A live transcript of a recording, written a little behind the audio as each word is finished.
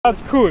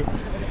That's cool.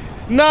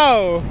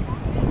 Now,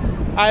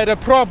 I had a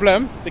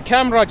problem. The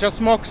camera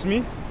just mocks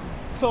me.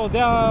 So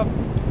there are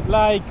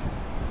like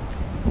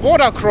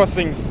border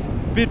crossings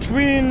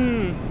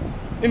between,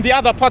 in the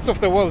other parts of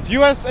the world,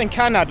 US and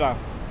Canada.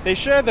 They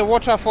share the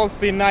waterfalls,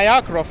 the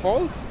Niagara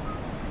Falls,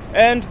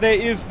 and there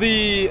is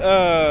the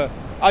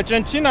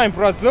Argentina and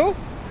Brazil.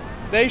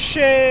 They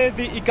share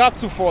the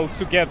Iguazu Falls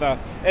together.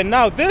 And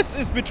now this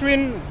is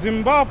between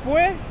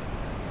Zimbabwe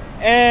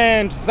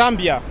and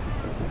Zambia.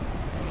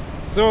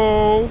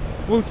 So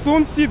we'll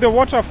soon see the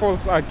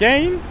waterfalls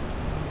again.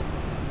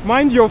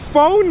 Mind your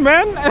phone,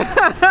 man.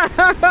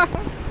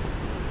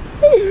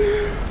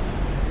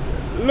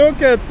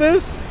 Look at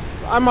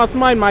this. I must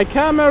mind my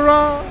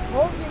camera.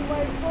 Holding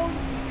my phone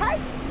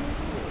tight.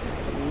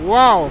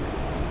 Wow.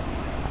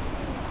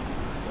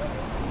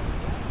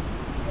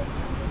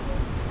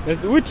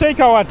 We take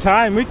our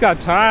time. We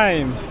got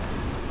time.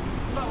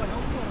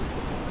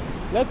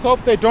 Let's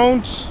hope they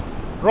don't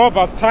rob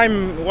us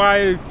time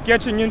while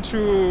getting into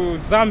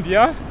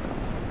Zambia.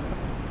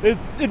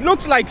 It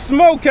looks like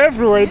smoke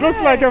everywhere. It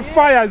looks like a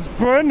fire is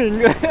burning.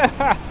 Man,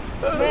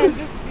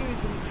 this view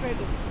is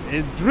incredible.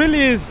 It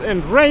really is,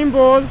 and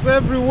rainbows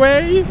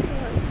everywhere.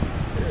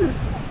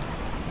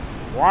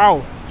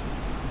 Wow.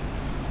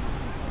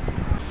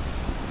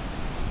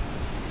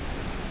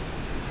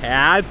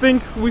 Yeah, I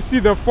think we see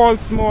the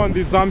falls more on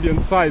the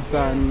Zambian side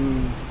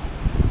than.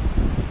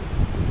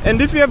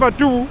 And if you ever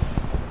do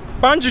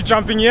bungee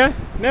jumping here,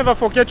 never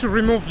forget to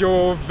remove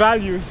your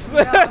values.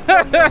 Yeah,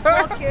 from your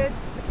pockets.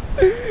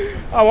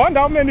 I wonder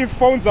how many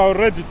phones are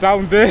already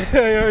down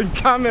there and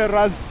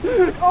cameras.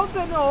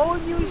 Open a whole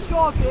new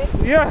shop, eh?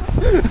 Yeah.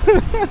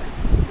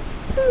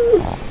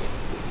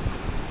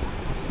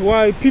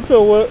 Why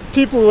people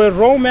were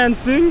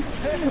romancing.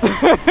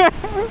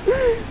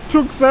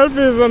 Took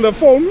selfies on the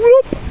phone.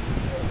 Whoop.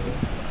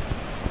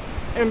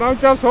 And I'm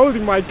just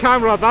holding my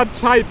camera that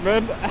tight,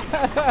 man.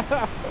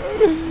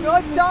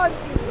 No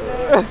chances,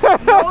 man.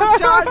 No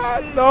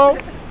chances. No.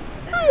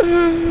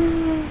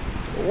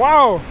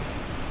 Wow.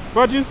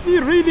 But you see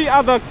really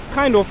other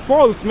kind of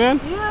falls, man.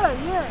 Yeah,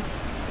 yeah.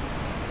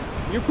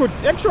 You could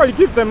actually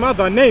give them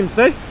other names,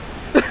 eh?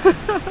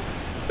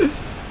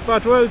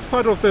 But well, it's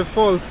part of the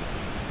falls.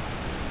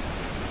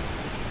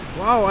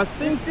 Wow, I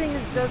think this thing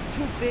is just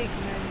too big,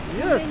 man.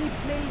 Yes. Too many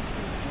places,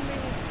 too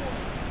many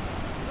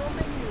falls, so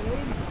many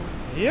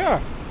rainbows. yeah.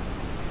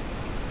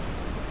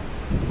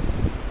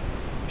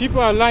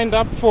 People are lined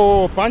up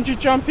for bungee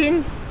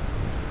jumping.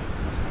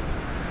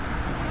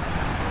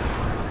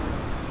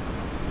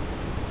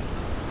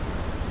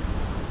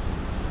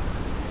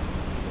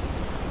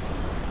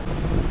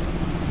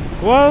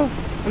 Well,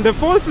 and the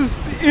falls is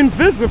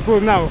invisible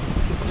now.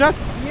 It's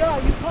just Yeah,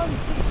 you can't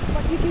see,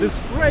 but you can the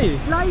spray.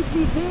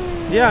 slightly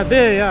there. Yeah,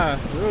 there, yeah.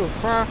 Oh,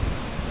 far.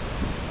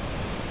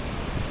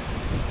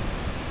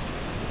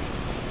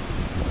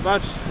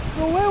 But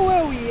So where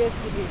were we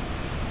yesterday?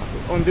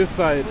 on this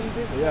side, On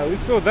this yeah, side. we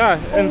saw that,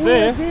 Oh, and we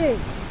there, were there.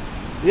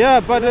 yeah,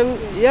 but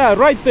yeah,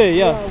 right there,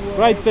 yeah, Yeah, we're right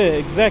right there, there.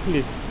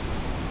 exactly.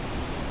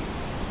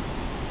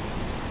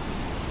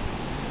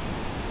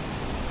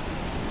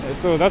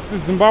 So that's the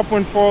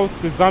Zimbabwean falls,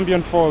 the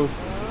Zambian falls.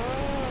 Ah.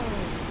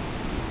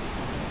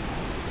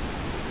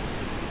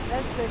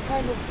 That's the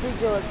kind of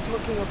bridge I was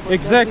talking about.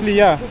 Exactly, That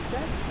yeah. we should put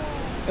that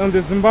side. On the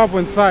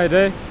Zimbabwean side,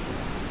 eh?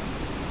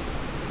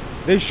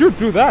 They should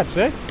do that,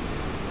 eh?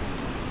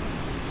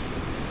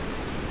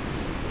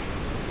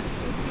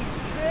 It'd be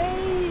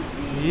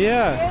crazy.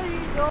 Yeah. Scary,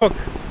 though. Look,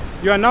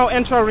 you are now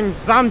entering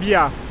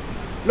Zambia.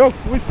 Look,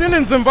 we're still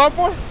in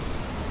Zimbabwe.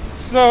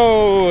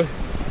 So,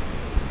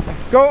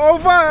 go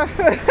over.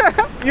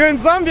 You're in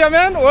Zambia,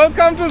 man.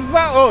 Welcome to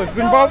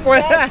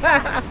Zimbabwe.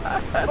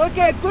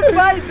 Okay,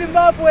 goodbye,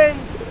 Zimbabweans.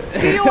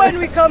 See you when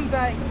we come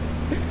back.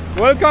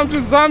 Welcome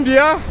to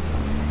Zambia.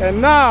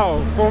 And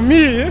now, for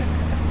me,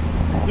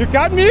 you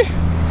got me?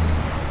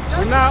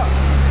 Just Now,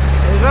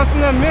 just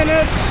in a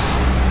minute.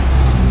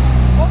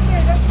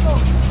 okay, let's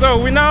go. So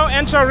we're now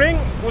entering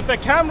with the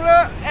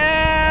camera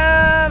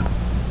and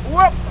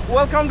whoop,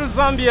 welcome to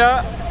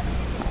Zambia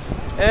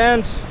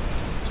and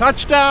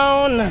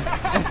touchdown.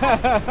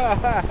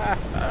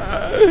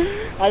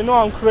 I know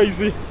I'm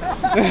crazy.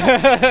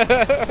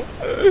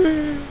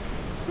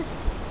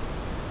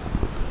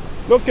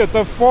 Look at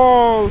the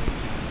falls.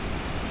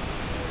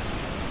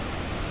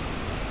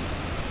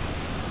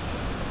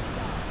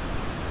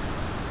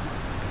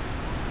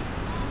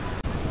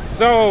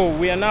 So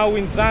we are now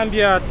in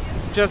Zambia.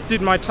 Just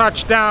did my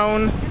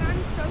touchdown.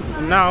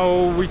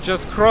 Now we're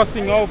just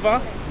crossing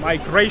over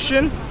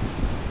migration.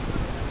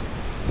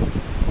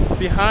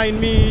 Behind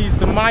me is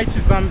the mighty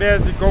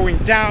Zambezi going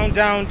down,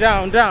 down,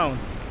 down, down.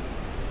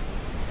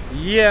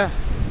 Yeah.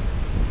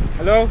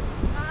 Hello?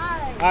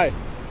 Hi. Hi.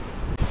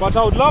 But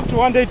I would love to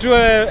one day do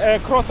a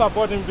crosser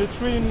boarding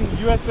between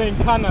USA and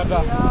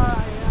Canada.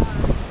 Yeah,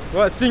 yeah.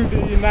 Well, seeing the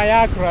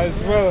Niagara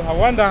as well. I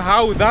wonder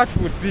how that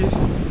would be.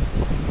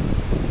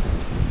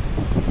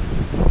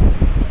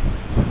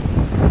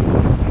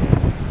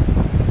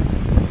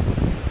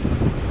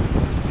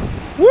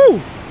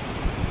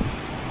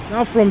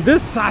 Now from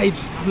this side,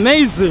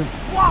 amazing.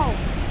 Wow.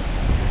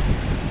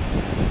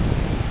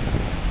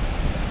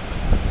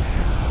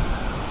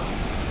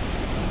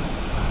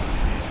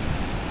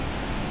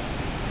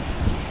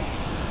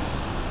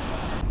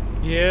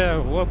 Yeah,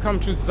 welcome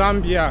to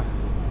Zambia.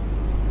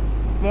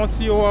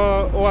 Mosi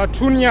or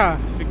Tunya,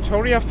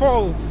 Victoria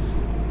Falls.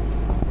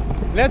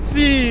 Let's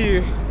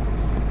see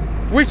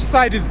which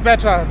side is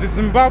better, the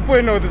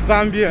Zimbabwean or the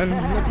Zambian.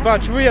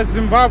 But we as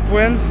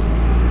Zimbabweans,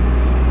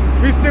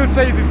 we still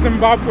say the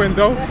Zimbabwean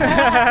though.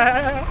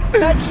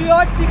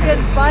 Patriotic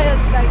and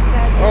biased like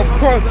that. Of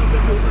course.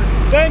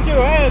 Thank you,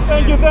 hey,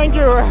 thank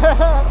you.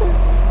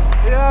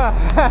 Yeah,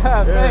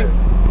 thanks.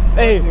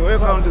 Hey,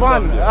 welcome to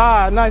fun.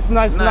 Zambia.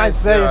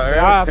 Nice. Hey.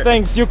 Yeah.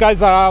 Thanks. You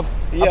guys are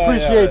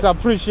Yeah,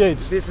 appreciate.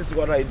 This is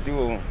what I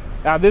do.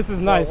 Yeah, this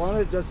is nice. I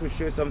wanted just to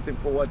show something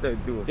for what I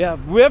do. Yeah,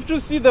 we have to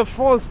see the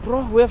falls,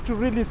 bro. We have to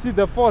really see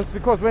the falls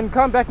because when we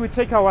come back, we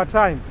take our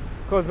time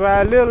because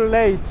we're a little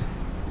late.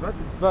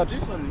 But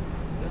this one.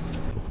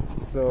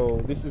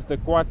 so this is the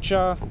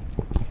kwacha.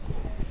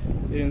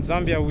 In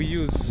Zambia,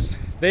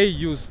 they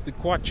use the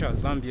kwacha,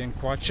 Zambian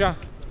kwacha.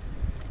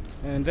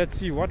 And let's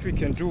see what we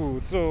can do.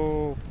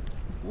 So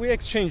we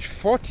exchange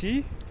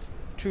 40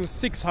 to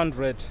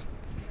 600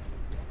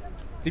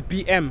 the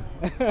BM.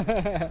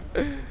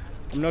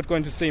 I'm not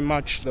going to say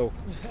much though.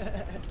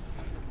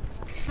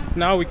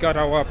 Now we got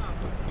our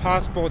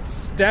passports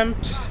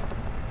stamped,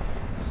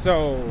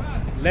 so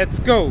let's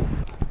go.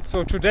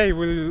 So today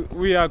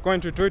we are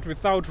going to do it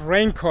without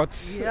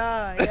raincoats.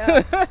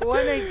 Yeah.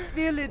 Wanna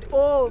feel it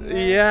all,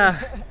 man. Yeah.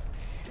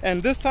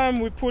 And this time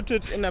we put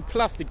it in a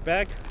plastic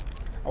bag.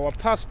 Our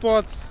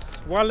passports,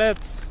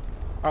 wallets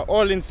are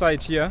all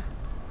inside here.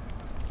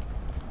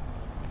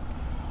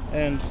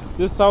 And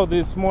this is how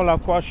the smaller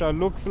kwasha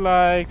looks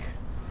like.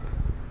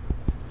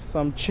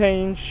 Some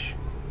change.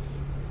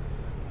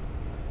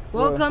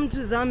 Welcome to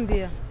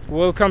Zambia.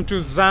 Welcome to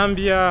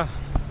Zambia.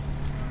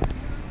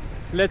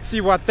 Let's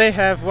see what they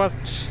have, what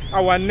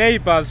our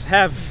neighbors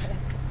have.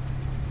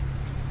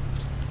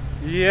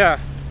 Yeah.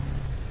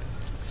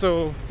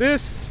 So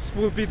this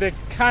will be the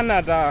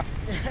Canada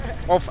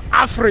of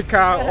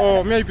Africa,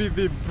 or maybe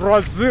the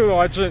Brazil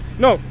or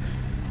no.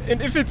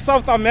 And if it's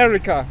South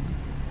America,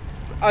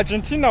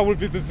 Argentina will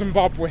be the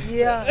Zimbabwe.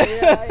 Yeah.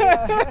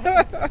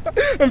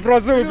 And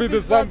Brazil will be the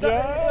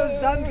Zambia.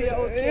 Zambia,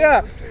 okay.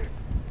 Yeah.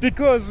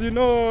 Because you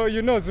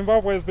know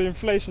Zimbabwe is the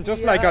inflation,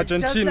 just like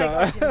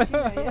Argentina. Just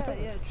like Argentina.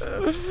 Yeah,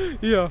 true.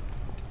 Yeah.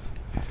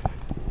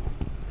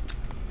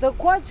 The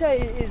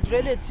kwacha is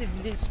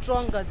relatively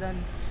stronger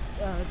than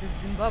the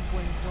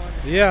Zimbabwean dollar.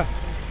 Yeah.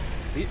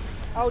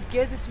 I would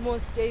guess it's more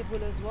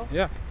stable as well.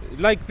 Yeah.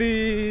 Like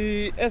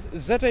the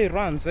ZA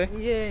runs, eh?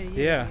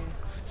 Yeah.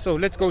 So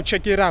let's go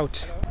check it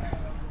out.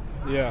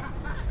 Yeah.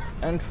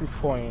 Entry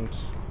point.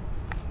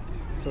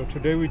 So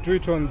today we do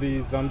it on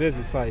the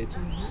Zambezi side.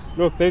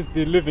 Look, there's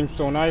the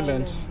Livingstone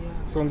Island.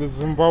 Yeah. So on the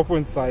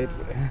Zimbabwean side.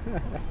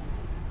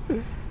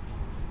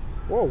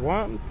 Whoa,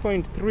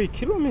 1.3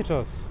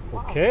 kilometers.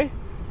 Okay.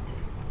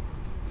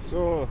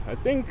 So I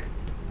think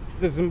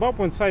the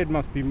Zimbabwean side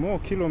must be more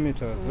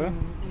kilometers. Eh?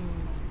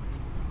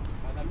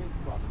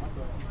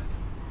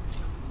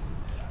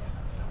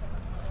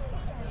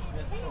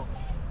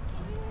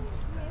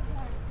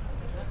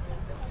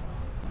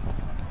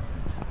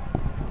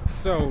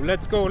 So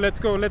let's go.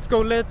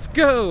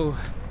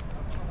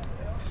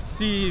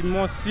 See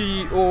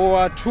Mosi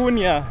or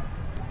Tunya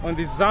on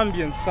the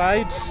Zambian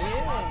side.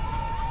 Yeah.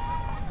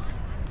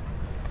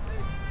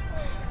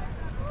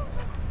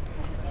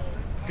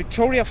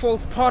 Victoria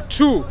Falls Part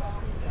 2.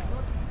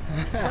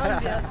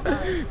 Zambia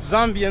side.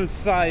 Zambian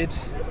side.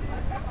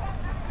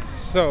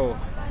 So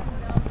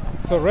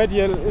it's already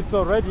a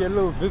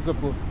little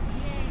visible.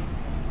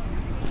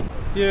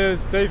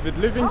 Here's David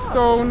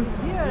Livingstone.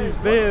 He's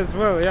there as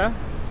well, yeah.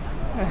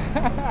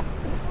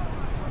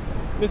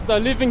 Mr.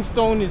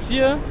 Livingstone is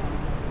here.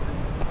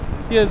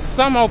 He has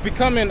somehow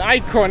become an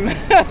icon.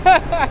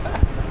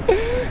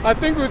 I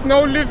think with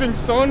no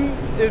Livingstone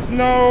is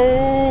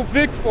no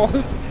Vic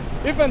Falls.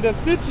 Even the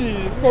city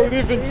is called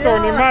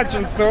Livingstone, Yeah.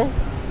 imagine so.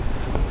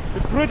 The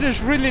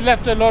British really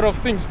left a lot of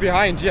things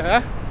behind,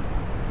 yeah?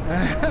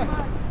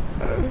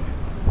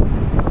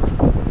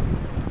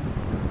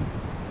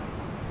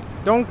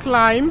 Don't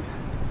climb.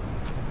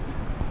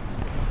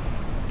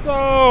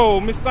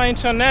 So, Mr.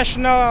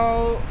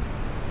 International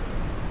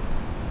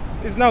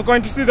is now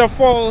going to see the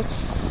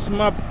falls.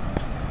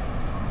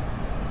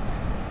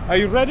 Are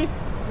you ready?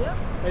 Yep.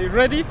 Are you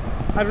ready?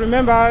 I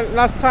remember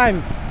last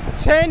time,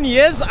 10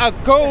 years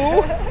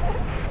ago,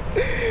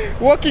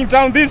 walking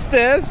down these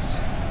stairs.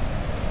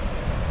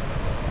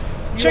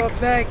 You're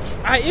back.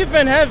 I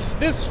even have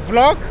this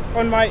vlog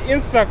on my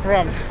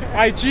Instagram,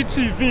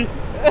 IGTV.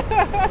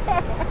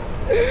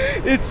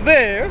 It's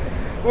there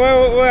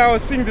where I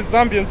was seeing the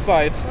Zambian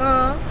side.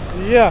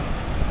 Yeah.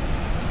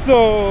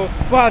 So,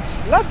 but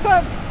last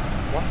time,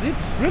 was it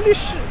really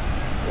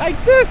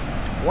like this?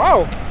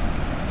 Wow.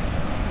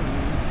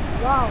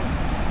 Wow.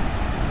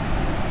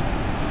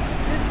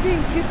 This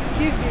thing keeps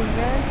giving,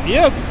 man.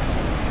 Yes.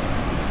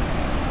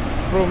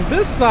 from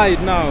this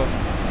side now.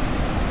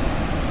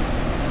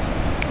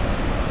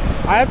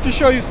 I have to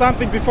show you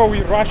something before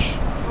we rush.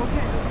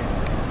 Okay.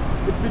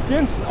 It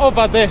begins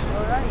over there.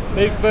 All right.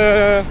 There's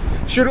the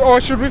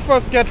should we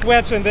first get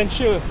wet and then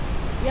chill?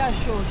 Yeah,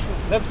 sure.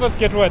 Let's first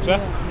get wet, huh?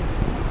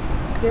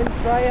 Yeah. Then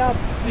dry up.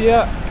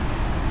 Yeah.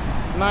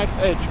 Knife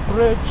edge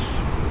bridge.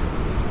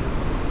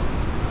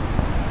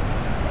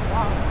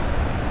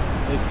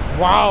 It's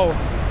wow.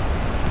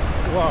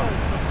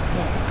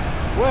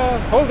 Well,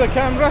 hold the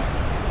camera.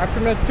 I have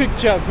to make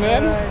pictures,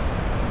 man. All right.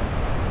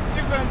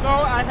 Even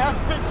though I have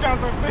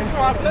pictures of this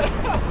one.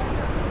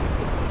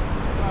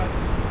 But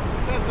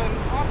there's an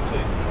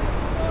object.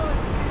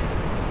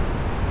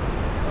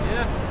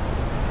 Yes.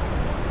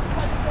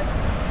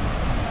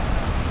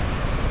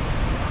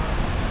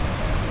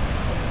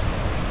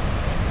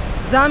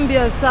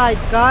 Zambia side,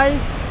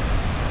 guys.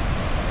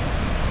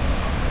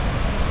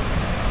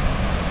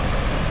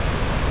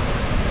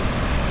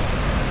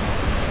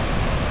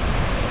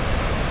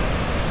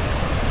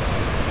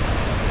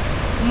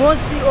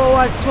 Mosi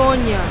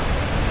Owatonia.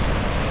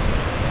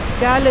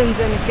 Gallons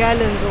and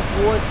gallons of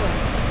water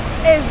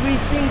every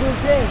single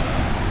day.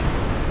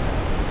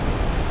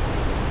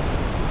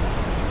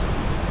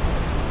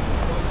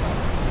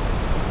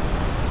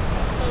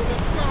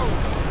 Let's go.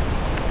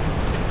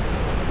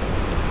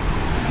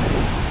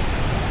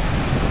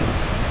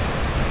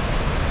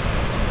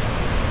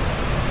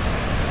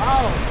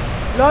 Wow.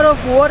 Lot of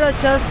water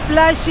just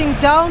splashing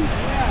down.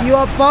 Yeah. You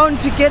are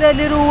bound to get a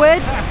little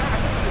wet.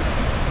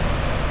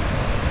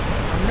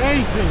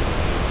 Amazing.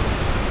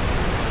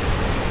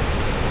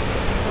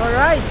 All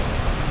right.